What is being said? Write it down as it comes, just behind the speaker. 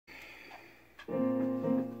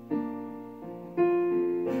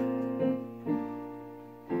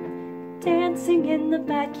dancing in the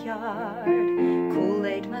backyard,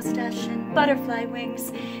 Kool-Aid mustache and butterfly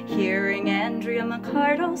wings, hearing Andrea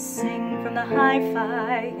McArdle sing from the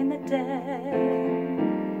hi-fi in the dead.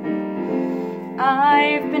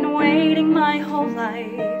 I've been waiting my whole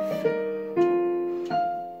life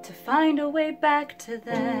to find a way back to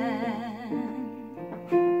then.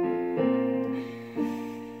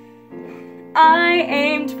 I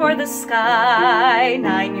aimed for the sky,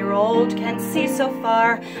 9-year-old can see so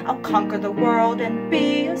far. I'll conquer the world and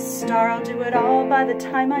be a star. I'll do it all by the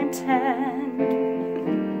time I'm 10.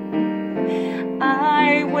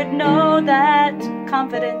 I would know that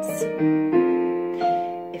confidence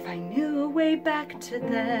if I knew a way back to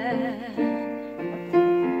then.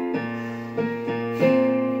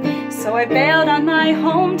 So I bailed on my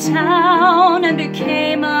hometown and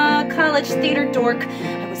became a college theater dork.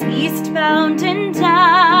 I was eastbound and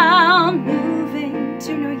down, moving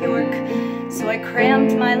to New York. So I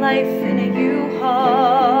crammed my life in a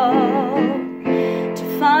U-Haul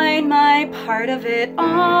to find my part of it all.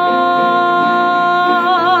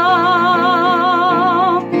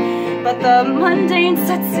 But the mundane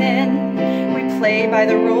sets in. We play by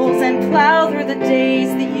the rules and plow through the days.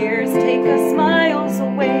 The years take us miles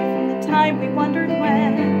away from the time we wondered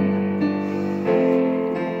when.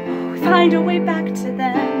 We find a way back to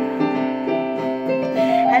then.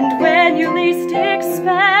 And when you least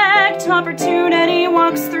expect, opportunity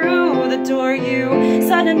walks through the door. You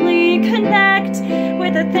suddenly connect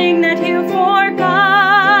with a thing that you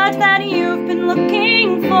forgot, that you've been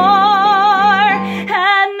looking for.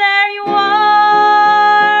 And there you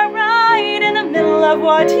are, right in the middle of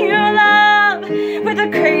what you love, with the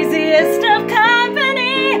craziest of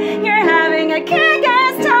company. You're having a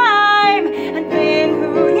kick-ass time and being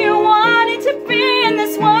who you wanted to be in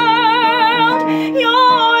this world.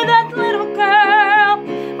 You're that little girl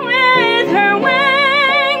with her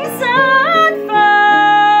wings unfurled,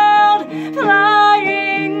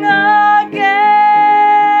 flying again.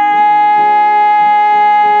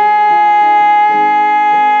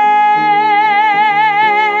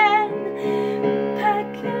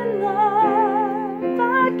 Back in love,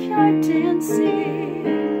 backyard dancing,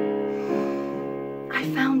 I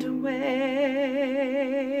found a way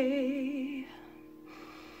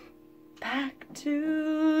back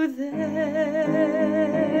to there.